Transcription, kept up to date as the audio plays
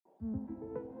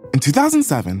In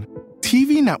 2007,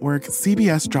 TV network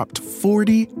CBS dropped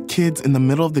 40 kids in the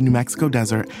middle of the New Mexico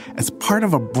desert as part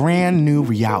of a brand new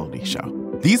reality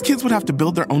show. These kids would have to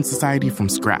build their own society from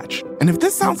scratch. And if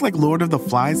this sounds like Lord of the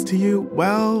Flies to you,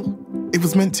 well, it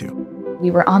was meant to. We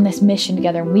were on this mission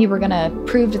together, and we were going to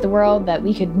prove to the world that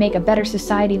we could make a better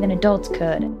society than adults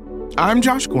could. I'm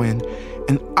Josh Gwynn,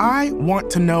 and I want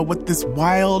to know what this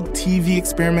wild TV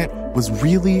experiment was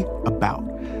really about.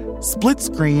 Split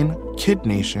Screen, Kid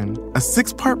Nation, a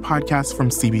 6-part podcast from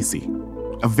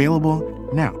CBC. Available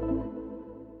now.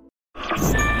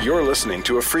 You're listening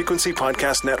to a Frequency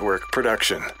Podcast Network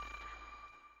production.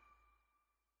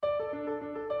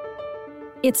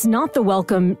 It's not the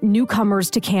welcome newcomers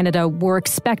to Canada were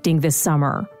expecting this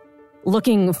summer.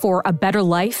 Looking for a better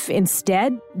life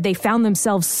instead, they found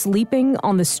themselves sleeping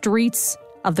on the streets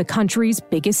of the country's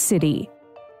biggest city.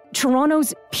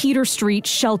 Toronto's Peter Street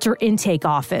Shelter Intake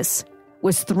Office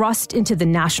was thrust into the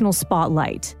national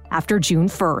spotlight after June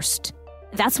 1st.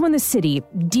 That's when the city,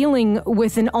 dealing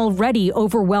with an already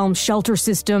overwhelmed shelter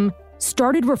system,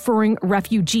 started referring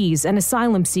refugees and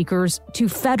asylum seekers to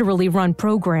federally run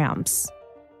programs.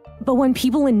 But when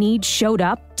people in need showed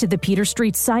up to the Peter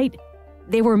Street site,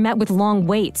 they were met with long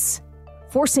waits,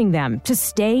 forcing them to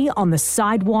stay on the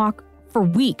sidewalk for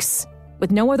weeks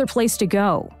with no other place to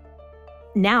go.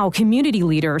 Now, community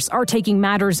leaders are taking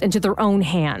matters into their own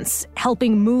hands,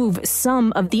 helping move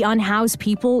some of the unhoused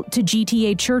people to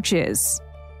GTA churches.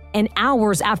 And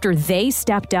hours after they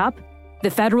stepped up, the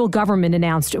federal government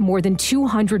announced more than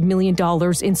 $200 million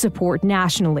in support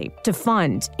nationally to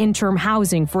fund interim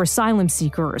housing for asylum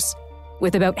seekers,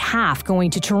 with about half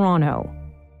going to Toronto.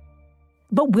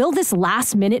 But will this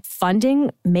last-minute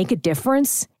funding make a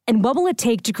difference? And what will it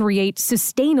take to create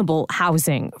sustainable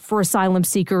housing for asylum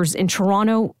seekers in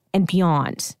Toronto and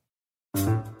beyond?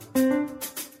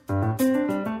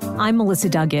 I'm Melissa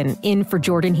Duggan, in for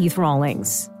Jordan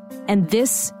Heath-Rawlings. And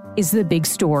this is The Big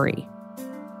Story.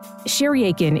 Sherry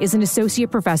Aiken is an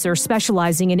associate professor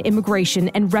specializing in immigration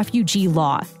and refugee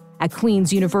law at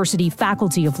Queen's University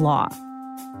Faculty of Law.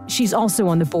 She's also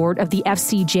on the board of the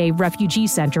FCJ Refugee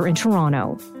Center in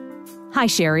Toronto. Hi,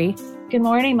 Sherry. Good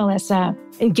morning, Melissa.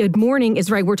 And good morning is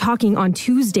right. We're talking on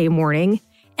Tuesday morning,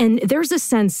 and there's a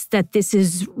sense that this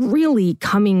is really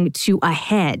coming to a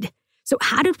head. So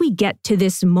how did we get to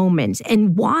this moment?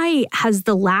 And why has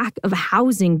the lack of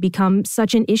housing become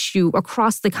such an issue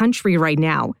across the country right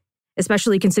now,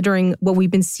 especially considering what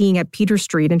we've been seeing at Peter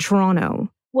Street in Toronto?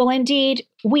 Well, indeed,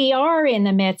 we are in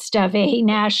the midst of a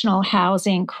national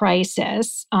housing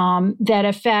crisis that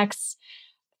affects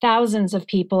thousands of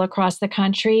people across the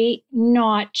country,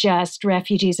 not just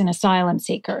refugees and asylum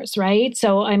seekers, right?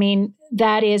 So, I mean,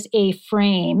 that is a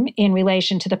frame in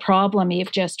relation to the problem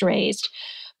you've just raised.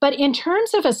 But in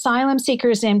terms of asylum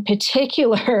seekers in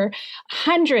particular,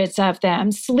 hundreds of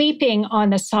them sleeping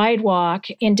on the sidewalk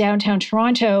in downtown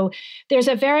Toronto, there's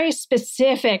a very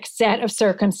specific set of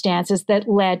circumstances that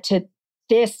led to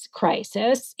this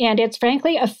crisis. And it's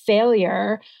frankly a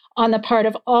failure on the part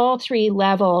of all three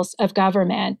levels of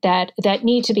government that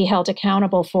need to be held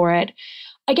accountable for it.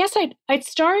 I guess I'd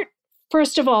start,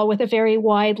 first of all, with a very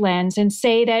wide lens and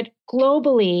say that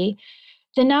globally,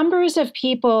 the numbers of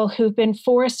people who've been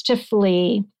forced to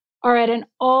flee are at an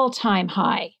all-time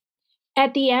high.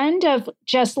 At the end of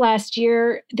just last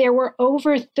year, there were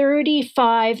over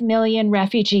 35 million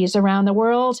refugees around the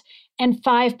world and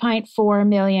 5.4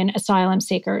 million asylum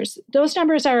seekers. Those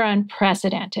numbers are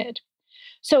unprecedented.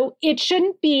 So it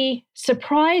shouldn't be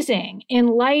surprising in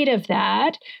light of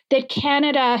that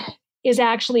Canada is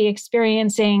actually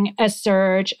experiencing a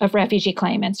surge of refugee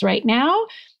claimants right now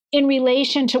in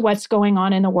relation to what's going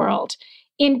on in the world.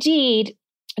 Indeed,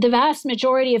 the vast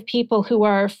majority of people who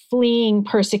are fleeing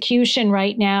persecution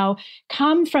right now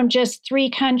come from just 3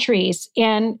 countries,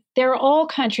 and they're all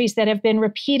countries that have been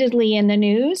repeatedly in the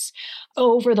news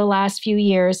over the last few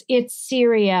years. It's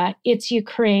Syria, it's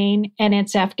Ukraine, and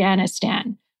it's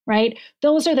Afghanistan, right?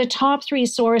 Those are the top 3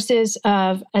 sources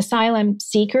of asylum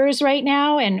seekers right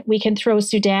now, and we can throw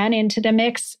Sudan into the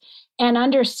mix and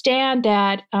understand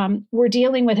that we're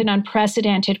dealing with an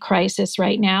unprecedented crisis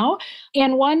right now,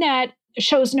 and one that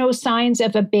shows no signs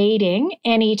of abating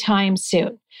anytime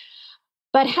soon.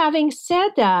 But having said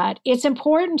that, it's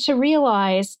important to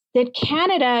realize that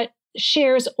Canada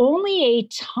shares only a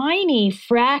tiny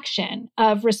fraction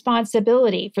of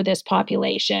responsibility for this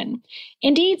population.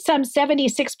 Indeed, some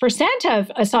 76%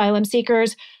 of asylum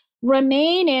seekers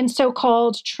remain in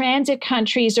so-called transit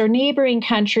countries or neighboring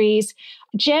countries,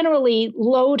 generally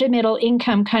low to middle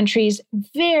income countries,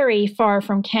 very far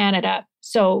from Canada.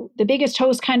 So the biggest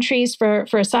host countries for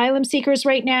asylum seekers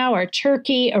right now are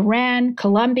Turkey, Iran,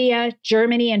 Colombia,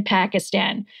 Germany, and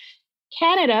Pakistan.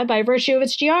 Canada, by virtue of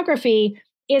its geography,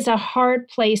 is a hard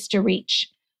place to reach.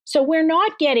 So we're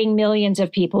not getting millions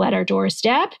of people at our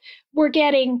doorstep. We're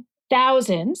getting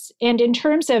thousands. And in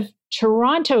terms of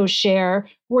Toronto's share,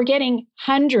 we're getting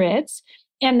hundreds.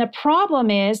 And the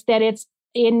problem is that it's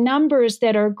in numbers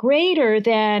that are greater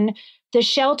than the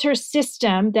shelter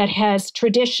system that has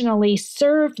traditionally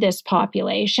served this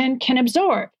population can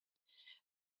absorb.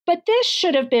 But this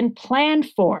should have been planned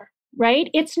for, right?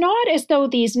 It's not as though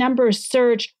these numbers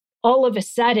surged all of a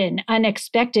sudden,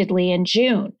 unexpectedly in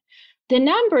June. The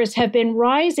numbers have been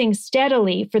rising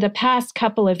steadily for the past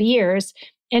couple of years,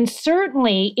 and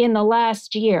certainly in the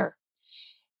last year.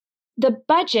 The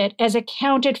budget, as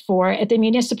accounted for at the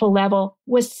municipal level,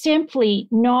 was simply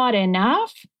not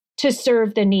enough to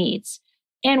serve the needs.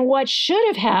 And what should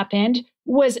have happened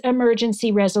was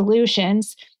emergency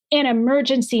resolutions and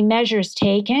emergency measures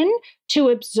taken to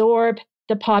absorb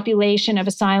the population of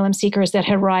asylum seekers that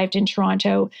had arrived in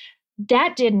Toronto.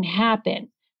 That didn't happen.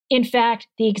 In fact,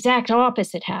 the exact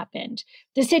opposite happened.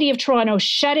 The city of Toronto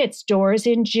shut its doors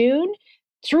in June,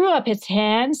 threw up its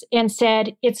hands, and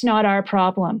said, it's not our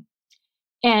problem.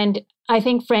 And I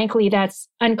think, frankly, that's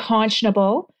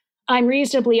unconscionable. I'm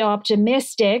reasonably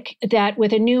optimistic that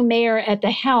with a new mayor at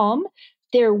the helm,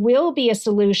 there will be a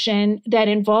solution that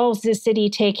involves the city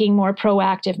taking more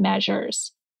proactive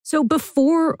measures. So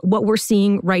before what we're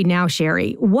seeing right now,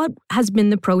 Sherry, what has been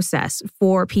the process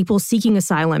for people seeking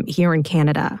asylum here in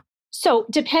Canada? So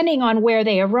depending on where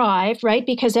they arrive, right,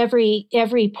 because every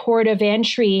port of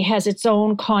entry has its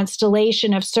own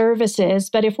constellation of services.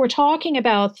 But if we're talking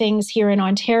about things here in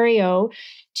Ontario,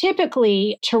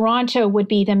 typically Toronto would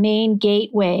be the main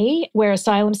gateway where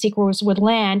asylum seekers would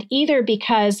land, either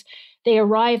because they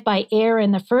arrived by air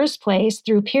in the first place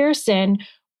through Pearson,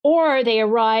 or they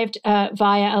arrived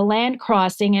via a land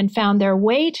crossing and found their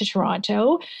way to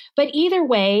Toronto. But either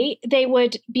way, they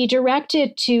would be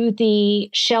directed to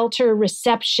the shelter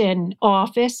reception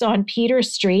office on Peter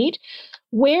Street,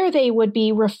 where they would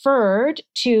be referred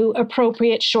to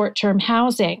appropriate short-term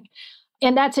housing.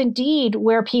 And that's indeed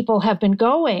where people have been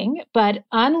going. But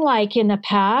unlike in the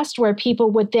past, where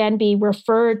people would then be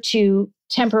referred to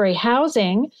temporary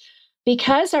housing,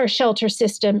 because our shelter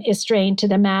system is strained to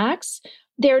the max,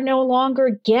 they're no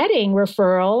longer getting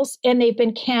referrals, and they've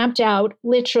been camped out,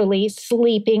 literally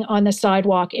sleeping on the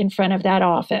sidewalk in front of that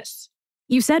office.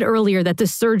 You said earlier that the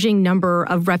surging number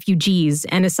of refugees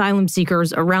and asylum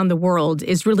seekers around the world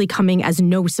is really coming as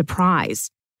no surprise.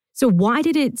 So why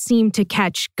did it seem to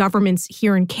catch governments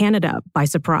here in Canada by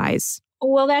surprise?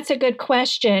 Well, that's a good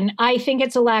question. I think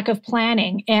it's a lack of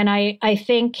planning. And I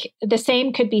think the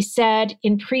same could be said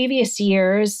in previous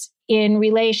years in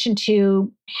relation to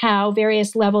how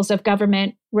various levels of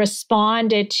government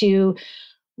responded to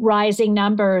rising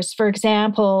numbers. For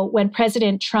example, when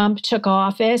President Trump took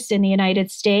office in the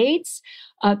United States,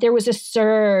 there was a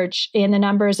surge in the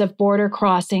numbers of border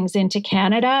crossings into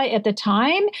Canada at the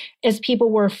time as people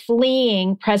were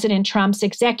fleeing President Trump's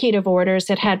executive orders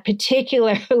that had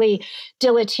particularly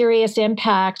deleterious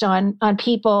impact on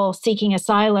people seeking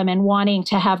asylum and wanting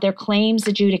to have their claims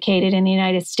adjudicated in the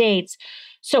United States.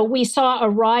 So we saw a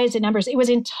rise in numbers. It was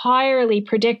entirely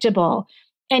predictable.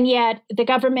 And yet the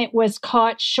government was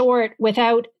caught short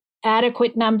without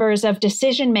adequate numbers of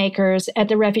decision makers at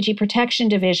the Refugee Protection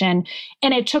Division.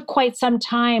 And it took quite some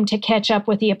time to catch up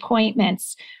with the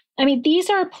appointments. I mean, these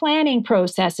are planning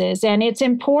processes, and it's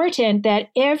important that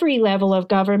every level of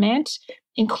government,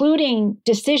 including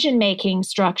decision-making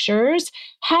structures,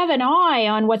 have an eye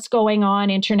on what's going on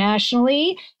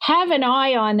internationally, have an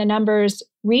eye on the numbers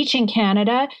reaching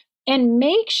Canada, and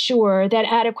make sure that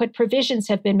adequate provisions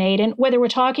have been made. And whether we're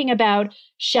talking about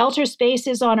shelter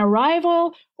spaces on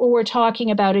arrival or we're talking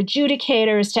about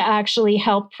adjudicators to actually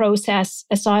help process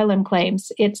asylum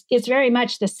claims, it's very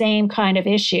much the same kind of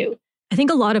issue. I think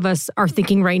a lot of us are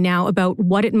thinking right now about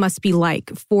what it must be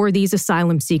like for these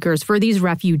asylum seekers, for these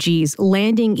refugees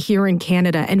landing here in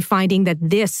Canada and finding that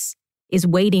this is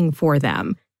waiting for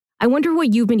them. I wonder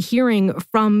what you've been hearing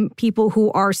from people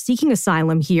who are seeking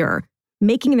asylum here,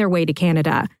 making their way to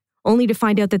Canada, only to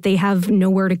find out that they have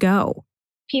nowhere to go.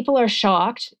 People are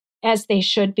shocked, as they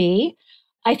should be.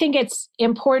 I think it's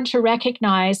important to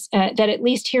recognize that at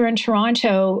least here in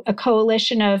Toronto, a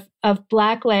coalition of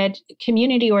Black-led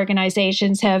community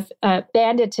organizations have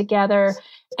banded together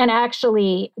and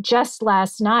actually just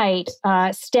last night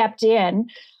stepped in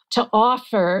to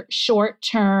offer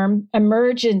short-term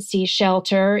emergency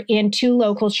shelter in 2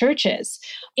 local churches.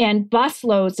 And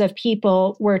busloads of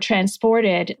people were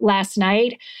transported last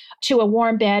night. to a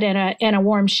warm bed and a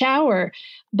warm shower.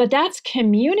 But that's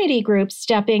community groups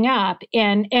stepping up.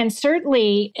 And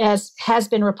certainly, as has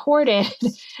been reported,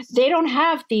 they don't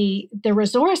have the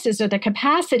resources or the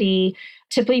capacity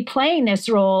to be playing this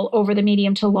role over the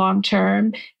medium to long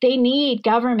term. They need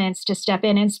governments to step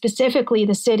in, and specifically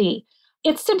the city.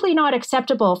 It's simply not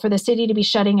acceptable for the city to be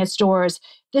shutting its doors.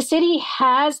 The city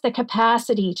has the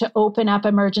capacity to open up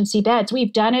emergency beds.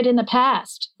 We've done it in the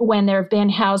past when there have been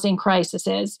housing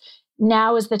crises.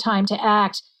 Now is the time to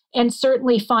act and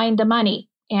certainly find the money.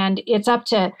 And it's up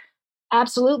to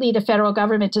absolutely the federal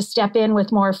government to step in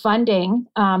with more funding.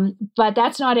 But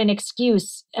that's not an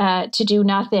excuse to do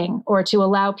nothing or to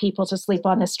allow people to sleep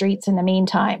on the streets in the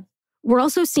meantime. We're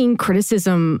also seeing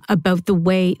criticism about the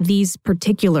way these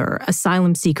particular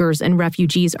asylum seekers and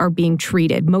refugees are being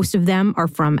treated. Most of them are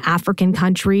from African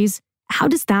countries. How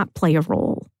does that play a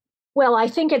role? Well, I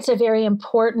think it's a very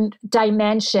important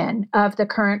dimension of the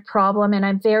current problem, and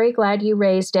I'm very glad you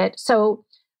raised it. So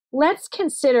let's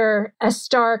consider a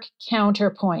stark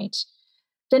counterpoint.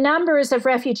 The numbers of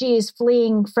refugees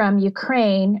fleeing from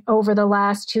Ukraine over the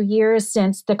last 2 years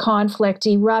since the conflict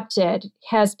erupted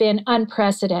has been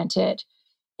unprecedented.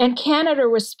 And Canada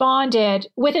responded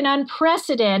with an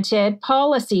unprecedented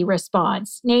policy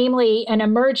response, namely an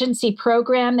emergency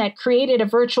program that created a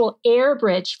virtual air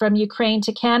bridge from Ukraine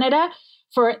to Canada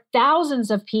for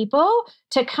thousands of people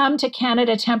to come to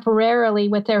Canada temporarily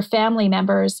with their family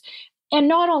members. And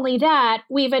not only that,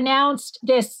 we've announced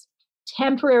this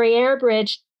temporary air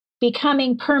bridge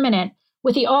becoming permanent,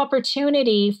 with the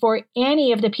opportunity for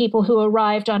any of the people who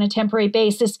arrived on a temporary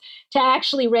basis to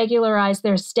actually regularize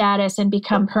their status and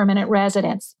become permanent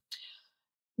residents.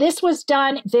 This was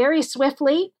done very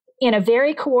swiftly, in a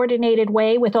very coordinated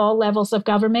way with all levels of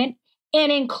government,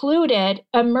 and included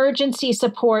emergency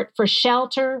support for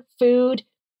shelter, food,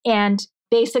 and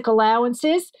basic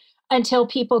allowances until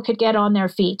people could get on their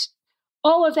feet.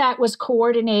 All of that was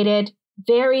coordinated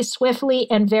very swiftly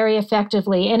and very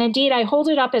effectively. And indeed, I hold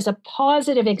it up as a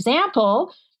positive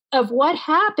example of what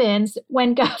happens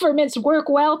when governments work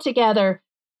well together.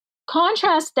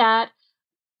 Contrast that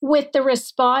with the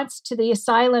response to the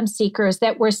asylum seekers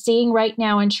that we're seeing right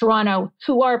now in Toronto,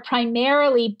 who are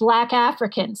primarily Black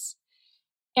Africans.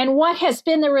 And what has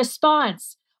been the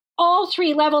response? All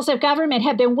three levels of government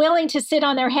have been willing to sit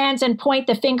on their hands and point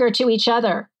the finger to each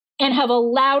other and have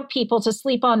allowed people to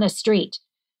sleep on the street.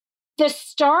 The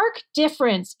stark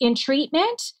difference in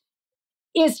treatment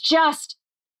is just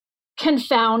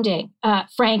confounding,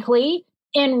 frankly,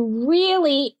 and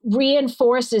really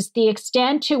reinforces the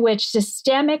extent to which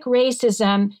systemic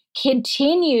racism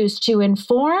continues to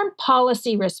inform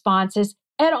policy responses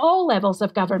at all levels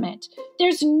of government.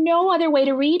 There's no other way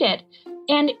to read it.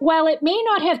 And while it may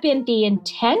not have been the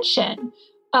intention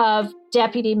of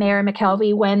Deputy Mayor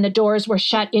McKelvey when the doors were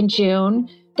shut in June,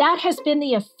 that has been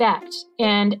the effect.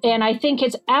 And I think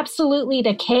it's absolutely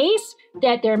the case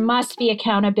that there must be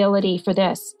accountability for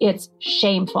this. It's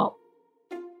shameful.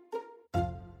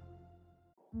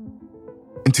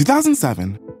 In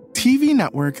 2007, TV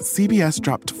network CBS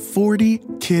dropped 40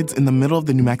 kids in the middle of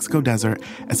the New Mexico desert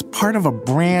as part of a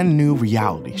brand new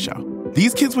reality show.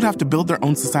 These kids would have to build their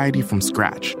own society from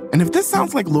scratch. And if this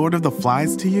sounds like Lord of the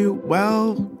Flies to you,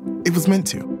 well, it was meant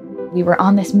to. We were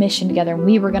on this mission together, and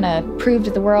we were going to prove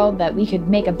to the world that we could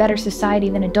make a better society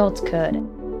than adults could.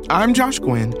 I'm Josh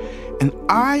Gwynn, and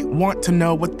I want to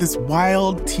know what this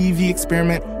wild TV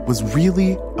experiment was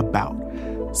really about.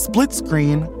 Split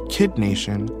Screen, Kid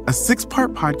Nation, a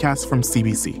 6-part podcast from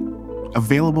CBC.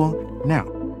 Available now.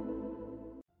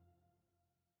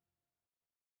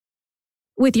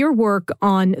 With your work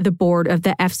on the board of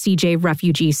the FCJ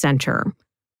Refugee Center,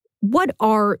 what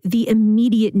are the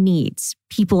immediate needs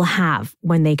people have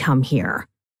when they come here?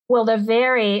 Well, the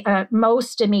very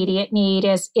most immediate need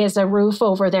is a roof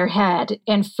over their head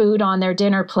and food on their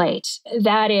dinner plate.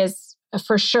 That is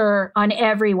for sure on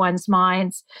everyone's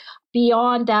minds.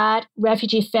 Beyond that,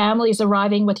 refugee families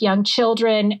arriving with young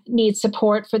children need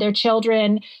support for their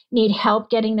children, need help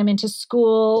getting them into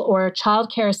school or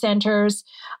childcare centers.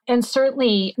 And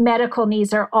certainly medical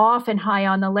needs are often high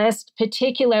on the list,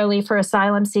 particularly for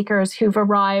asylum seekers who've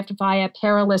arrived via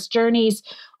perilous journeys,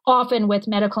 often with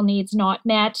medical needs not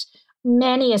met.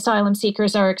 Many asylum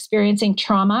seekers are experiencing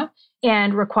trauma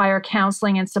and require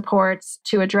counseling and supports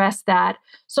to address that.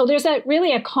 So there's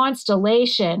really a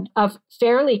constellation of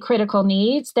fairly critical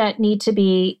needs that need to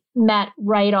be met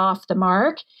right off the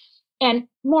mark. And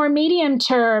more medium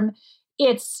term,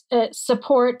 it's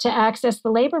support to access the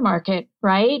labor market,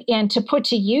 right? And to put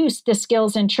to use the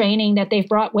skills and training that they've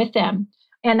brought with them.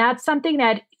 And that's something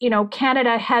that,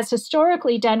 Canada has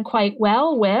historically done quite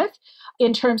well with.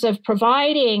 in terms of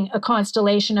providing a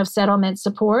constellation of settlement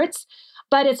supports,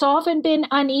 but it's often been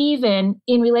uneven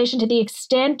in relation to the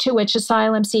extent to which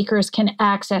asylum seekers can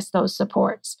access those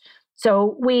supports.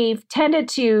 So we've tended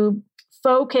to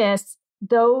focus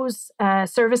those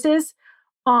services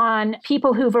on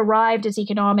people who've arrived as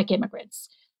economic immigrants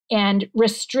and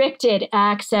restricted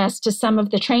access to some of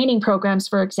the training programs,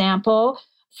 for example,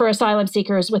 for asylum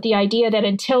seekers, with the idea that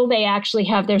until they actually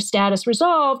have their status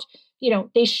resolved,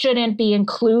 they shouldn't be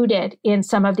included in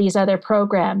some of these other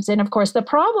programs. And of course, the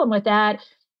problem with that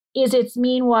is it's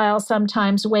meanwhile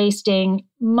sometimes wasting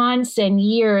months and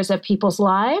years of people's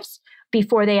lives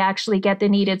before they actually get the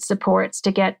needed supports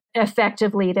to get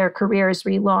effectively their careers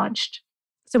relaunched.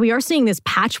 So we are seeing this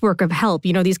patchwork of help,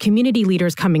 these community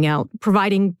leaders coming out,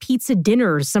 providing pizza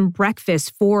dinners, some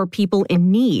breakfast for people in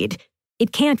need.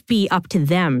 It can't be up to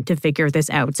them to figure this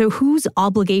out. So whose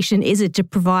obligation is it to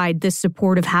provide this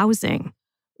supportive housing?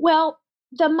 Well,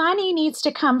 the money needs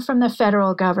to come from the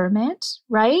federal government,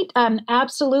 right?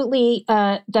 Absolutely,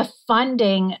 the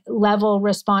funding level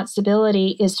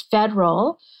responsibility is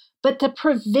federal, but the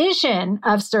provision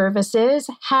of services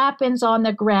happens on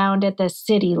the ground at the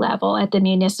city level, at the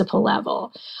municipal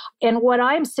level. And what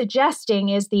I'm suggesting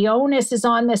is the onus is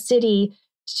on the city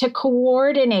to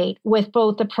coordinate with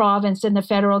both the province and the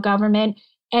federal government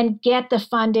and get the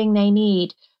funding they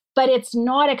need. But it's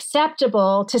not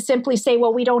acceptable to simply say,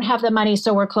 well, we don't have the money,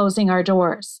 so we're closing our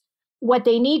doors. What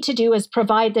they need to do is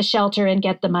provide the shelter and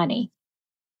get the money,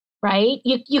 right?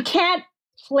 You can't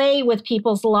play with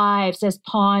people's lives as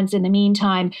pawns in the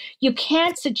meantime. You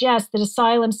can't suggest that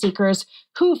asylum seekers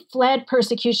who fled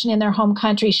persecution in their home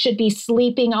country should be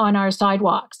sleeping on our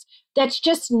sidewalks. That's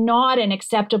just not an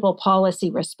acceptable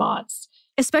policy response.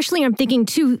 Especially, I'm thinking,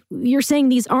 too, you're saying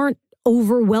these aren't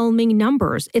overwhelming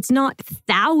numbers. It's not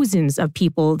thousands of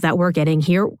people that we're getting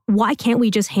here. Why can't we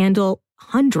just handle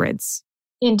hundreds?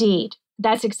 Indeed.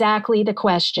 That's exactly the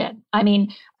question. I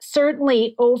mean,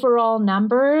 certainly overall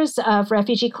numbers of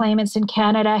refugee claimants in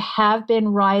Canada have been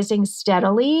rising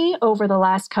steadily over the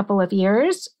last couple of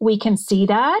years. We can see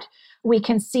that. We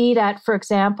can see that, for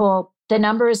example, the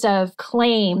numbers of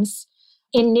claims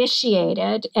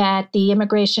initiated at the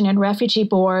Immigration and Refugee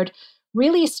Board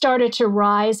really started to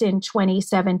rise in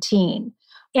 2017.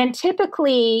 And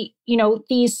typically,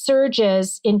 these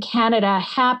surges in Canada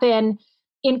happen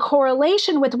in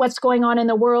correlation with what's going on in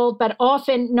the world, but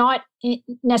often not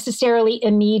necessarily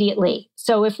immediately.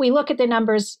 So if we look at the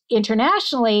numbers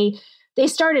internationally, they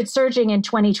started surging in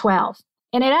 2012.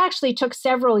 And it actually took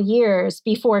several years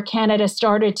before Canada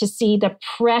started to see the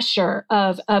pressure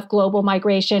of global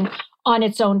migration on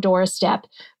its own doorstep.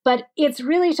 But it's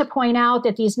really to point out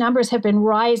that these numbers have been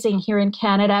rising here in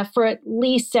Canada for at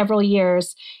least several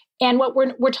years. And what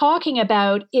we're talking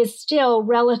about is still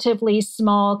relatively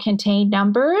small contained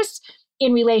numbers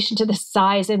in relation to the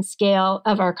size and scale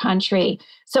of our country.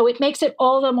 So it makes it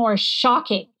all the more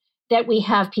shocking that we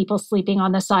have people sleeping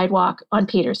on the sidewalk on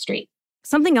Peter Street.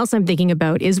 Something else I'm thinking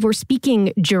about is we're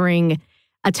speaking during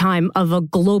a time of a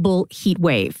global heat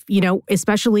wave,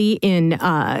 especially in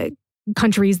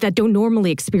countries that don't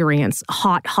normally experience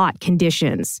hot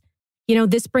conditions.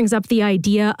 This brings up the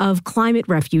idea of climate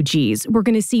refugees. We're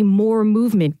going to see more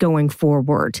movement going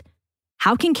forward.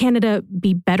 How can Canada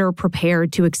be better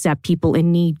prepared to accept people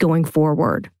in need going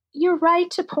forward? You're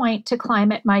right to point to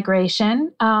climate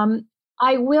migration.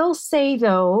 I will say,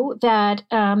 though, that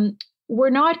we're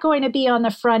not going to be on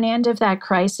the front end of that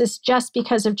crisis just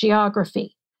because of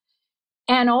geography.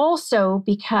 And also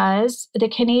because the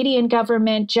Canadian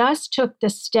government just took the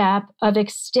step of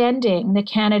extending the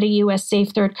Canada-US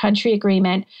Safe Third Country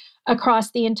Agreement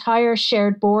across the entire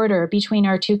shared border between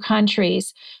our two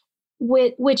countries,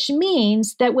 which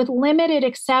means that with limited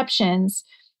exceptions,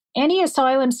 any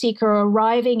asylum seeker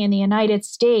arriving in the United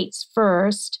States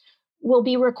first will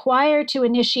be required to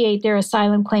initiate their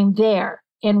asylum claim there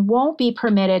and won't be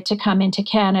permitted to come into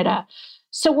Canada.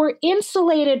 So we're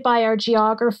insulated by our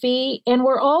geography, and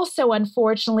we're also,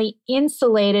 unfortunately,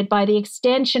 insulated by the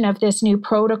extension of this new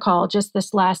protocol just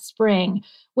this last spring,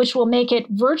 which will make it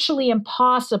virtually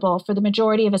impossible for the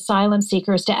majority of asylum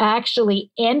seekers to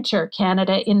actually enter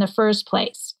Canada in the first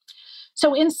place.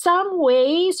 So in some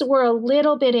ways, we're a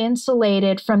little bit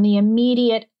insulated from the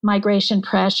immediate migration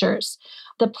pressures.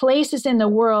 The places in the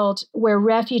world where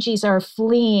refugees are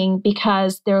fleeing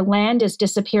because their land is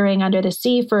disappearing under the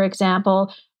sea, for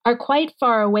example, are quite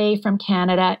far away from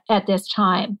Canada at this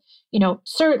time.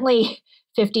 Certainly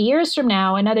 50 years from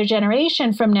now, another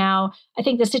generation from now, I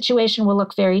think the situation will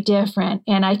look very different.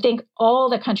 And I think all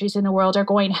the countries in the world are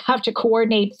going to have to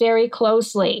coordinate very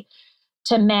closely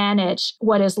to manage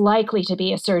what is likely to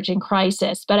be a surging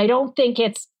crisis. But I don't think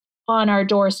it's on our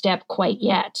doorstep quite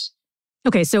yet.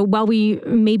 Okay, so while we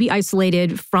may be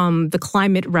isolated from the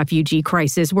climate refugee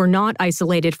crisis, we're not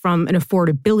isolated from an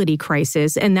affordability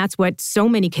crisis. And that's what so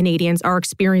many Canadians are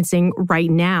experiencing right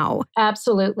now.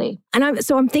 Absolutely. And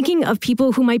I'm thinking of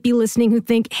people who might be listening who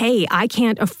think, hey, I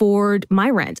can't afford my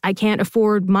rent. I can't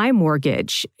afford my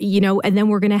mortgage, and then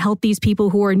we're going to help these people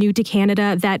who are new to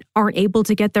Canada that aren't able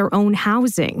to get their own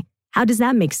housing. How does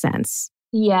that make sense?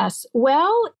 Yes.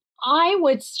 Well, I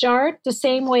would start the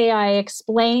same way I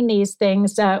explain these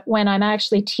things when I'm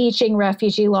actually teaching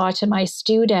refugee law to my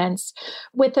students,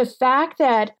 with the fact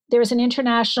that there's an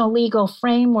international legal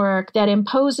framework that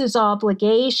imposes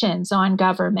obligations on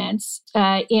governments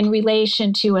in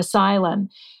relation to asylum.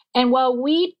 And while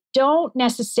we don't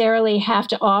necessarily have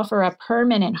to offer a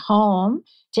permanent home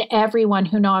to everyone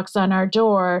who knocks on our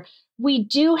door, we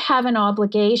do have an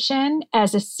obligation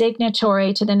as a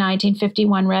signatory to the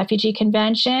 1951 Refugee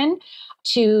Convention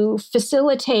to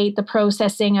facilitate the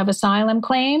processing of asylum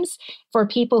claims for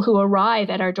people who arrive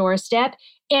at our doorstep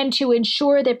and to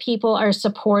ensure that people are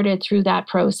supported through that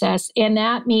process. And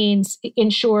that means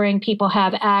ensuring people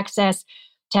have access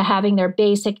to having their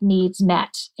basic needs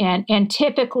met. And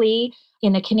typically,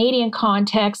 in the Canadian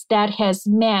context, that has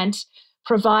meant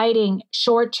providing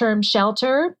short-term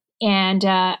shelter and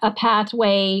a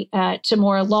pathway to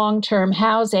more long-term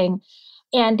housing,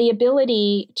 and the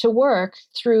ability to work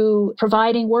through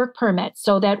providing work permits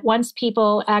so that once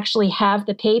people actually have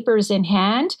the papers in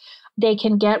hand, they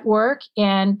can get work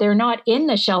and they're not in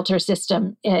the shelter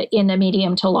system in the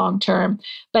medium to long term.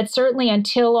 But certainly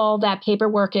until all that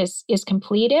paperwork is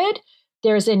completed,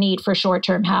 there's a need for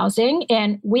short-term housing.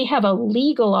 And we have a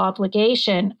legal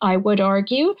obligation, I would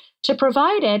argue, to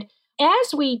provide it,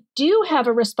 as we do have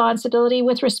a responsibility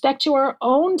with respect to our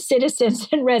own citizens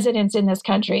and residents in this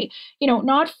country.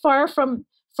 Not far from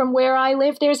where I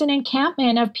live, there's an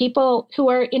encampment of people who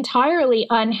are entirely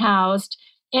unhoused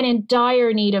and in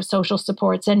dire need of social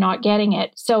supports and not getting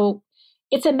it. So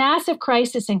it's a massive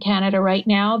crisis in Canada right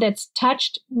now that's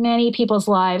touched many people's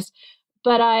lives.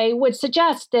 But I would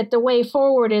suggest that the way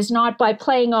forward is not by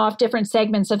playing off different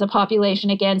segments of the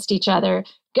population against each other.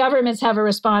 Governments have a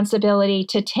responsibility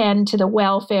to tend to the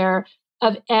welfare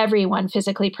of everyone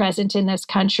physically present in this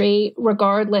country,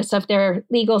 regardless of their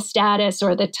legal status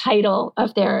or the title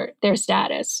of their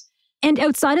status. And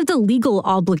outside of the legal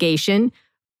obligation,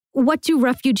 what do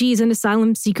refugees and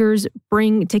asylum seekers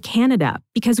bring to Canada?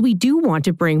 Because we do want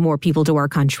to bring more people to our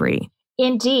country.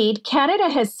 Indeed, Canada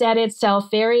has set itself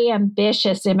very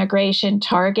ambitious immigration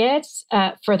targets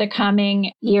for the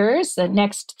coming years, the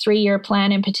next 3-year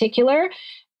plan in particular,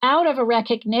 out of a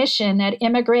recognition that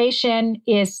immigration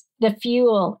is the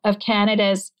fuel of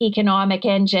Canada's economic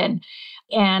engine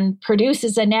and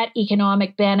produces a net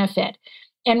economic benefit.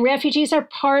 And refugees are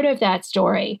part of that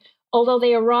story. Although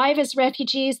they arrive as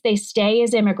refugees, they stay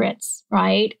as immigrants,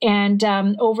 right? And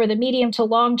over the medium to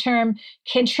long term,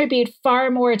 contribute far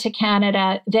more to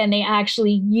Canada than they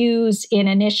actually use in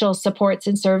initial supports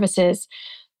and services.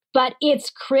 But it's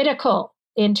critical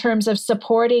in terms of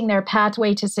supporting their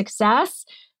pathway to success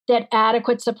that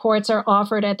adequate supports are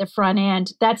offered at the front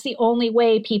end. That's the only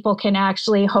way people can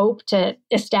actually hope to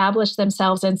establish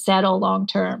themselves and settle long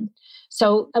term.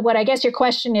 So what I guess your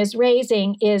question is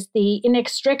raising is the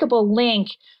inextricable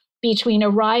link between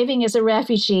arriving as a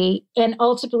refugee and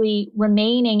ultimately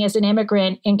remaining as an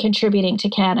immigrant and contributing to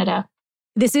Canada.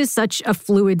 This is such a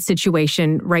fluid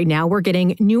situation right now. We're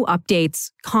getting new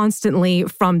updates constantly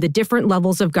from the different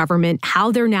levels of government,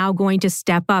 how they're now going to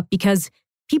step up, because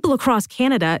people across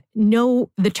Canada know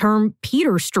the term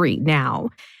Peter Street now.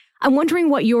 I'm wondering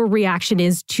what your reaction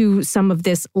is to some of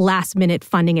this last-minute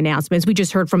funding announcements. We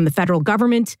just heard from the federal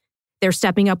government. They're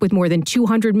stepping up with more than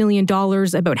 $200 million,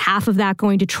 about half of that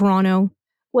going to Toronto.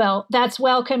 Well, that's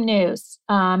welcome news.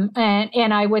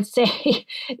 And I would say,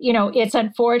 it's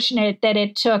unfortunate that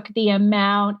it took the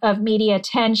amount of media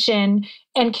attention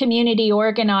and community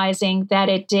organizing that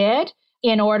it did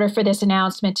in order for this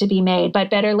announcement to be made. But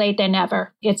better late than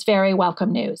never. It's very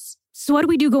welcome news. So what do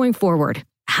we do going forward?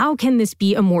 How can this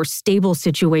be a more stable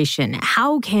situation?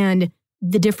 How can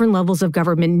the different levels of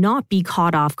government not be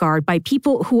caught off guard by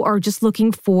people who are just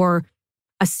looking for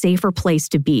a safer place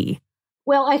to be?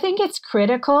 Well, I think it's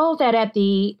critical that at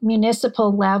the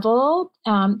municipal level,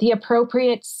 the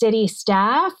appropriate city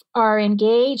staff are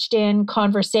engaged in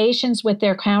conversations with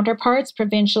their counterparts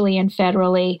provincially and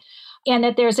federally, and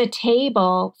that there's a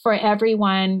table for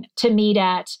everyone to meet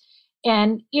at.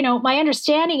 And, my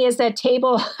understanding is that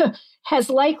table has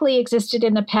likely existed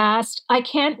in the past. I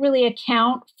can't really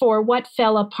account for what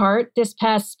fell apart this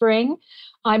past spring.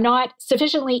 I'm not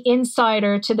sufficiently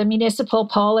insider to the municipal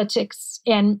politics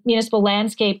and municipal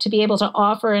landscape to be able to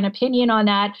offer an opinion on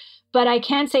that. But I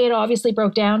can say it obviously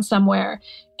broke down somewhere.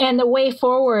 And the way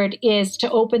forward is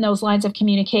to open those lines of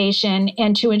communication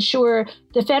and to ensure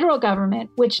the federal government,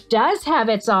 which does have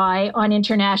its eye on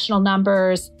international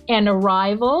numbers and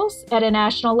arrivals at a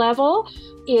national level,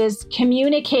 is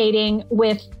communicating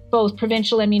with both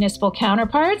provincial and municipal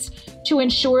counterparts to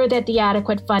ensure that the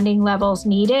adequate funding levels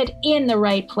needed in the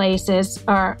right places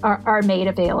are made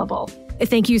available.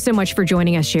 Thank you so much for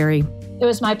joining us, Sherry. It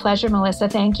was my pleasure, Melissa.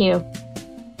 Thank you.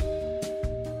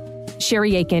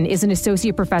 Sherry Aiken is an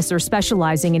associate professor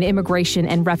specializing in immigration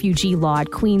and refugee law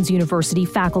at Queen's University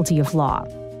Faculty of Law.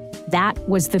 That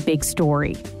was The Big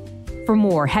Story. For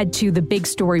more, head to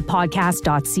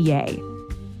thebigstorypodcast.ca.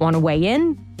 Want to weigh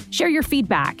in? Share your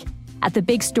feedback at The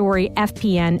Big Story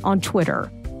FPN on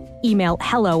Twitter. Email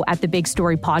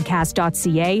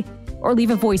hello@thebigstorypodcast.ca or leave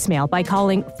a voicemail by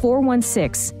calling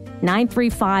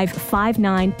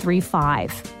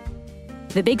 416-935-5935.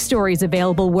 The Big Story is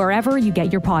available wherever you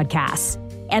get your podcasts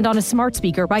and on a smart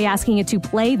speaker by asking it to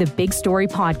play The Big Story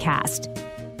podcast.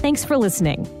 Thanks for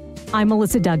listening. I'm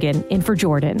Melissa Duggan, in for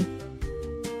Jordan.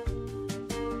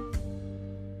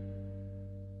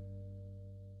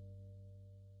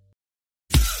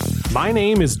 My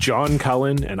name is John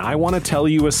Cullen, and I want to tell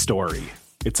you a story.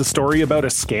 It's a story about a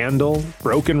scandal,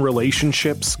 broken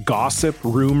relationships, gossip,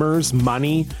 rumors,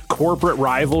 money, corporate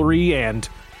rivalry, and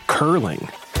curling.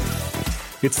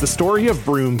 It's the story of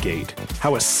Broomgate,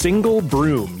 how a single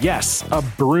broom, yes, a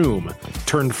broom,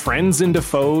 turned friends into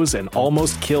foes and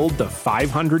almost killed the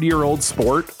 500-year-old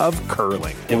sport of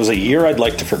curling. It was a year I'd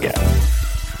like to forget.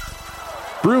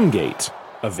 Broomgate,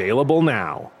 available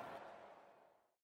now.